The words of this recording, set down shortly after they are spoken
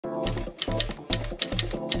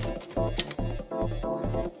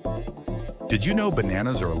Did you know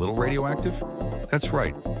bananas are a little radioactive? That's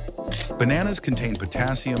right. Bananas contain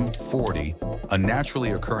potassium-40, a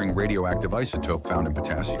naturally occurring radioactive isotope found in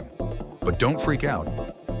potassium. But don't freak out.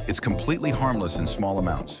 It's completely harmless in small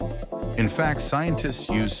amounts. In fact, scientists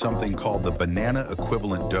use something called the banana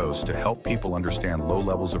equivalent dose to help people understand low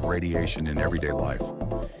levels of radiation in everyday life.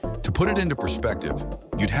 To put it into perspective,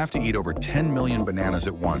 you'd have to eat over 10 million bananas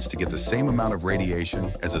at once to get the same amount of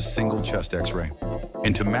radiation as a single chest X-ray.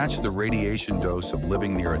 And to match the radiation dose of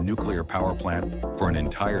living near a nuclear power plant for an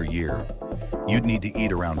entire year, you'd need to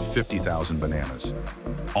eat around 50,000 bananas,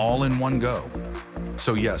 all in one go.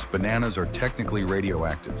 So yes, bananas are technically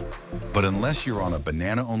radioactive, but unless you're on a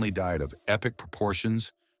banana-only diet of epic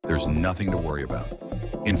proportions, there's nothing to worry about.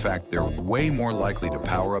 In fact, they're way more likely to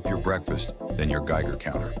power up your breakfast than your Geiger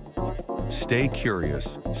counter. Stay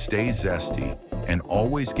curious, stay zesty, and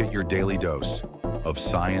always get your daily dose of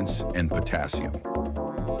science and potassium.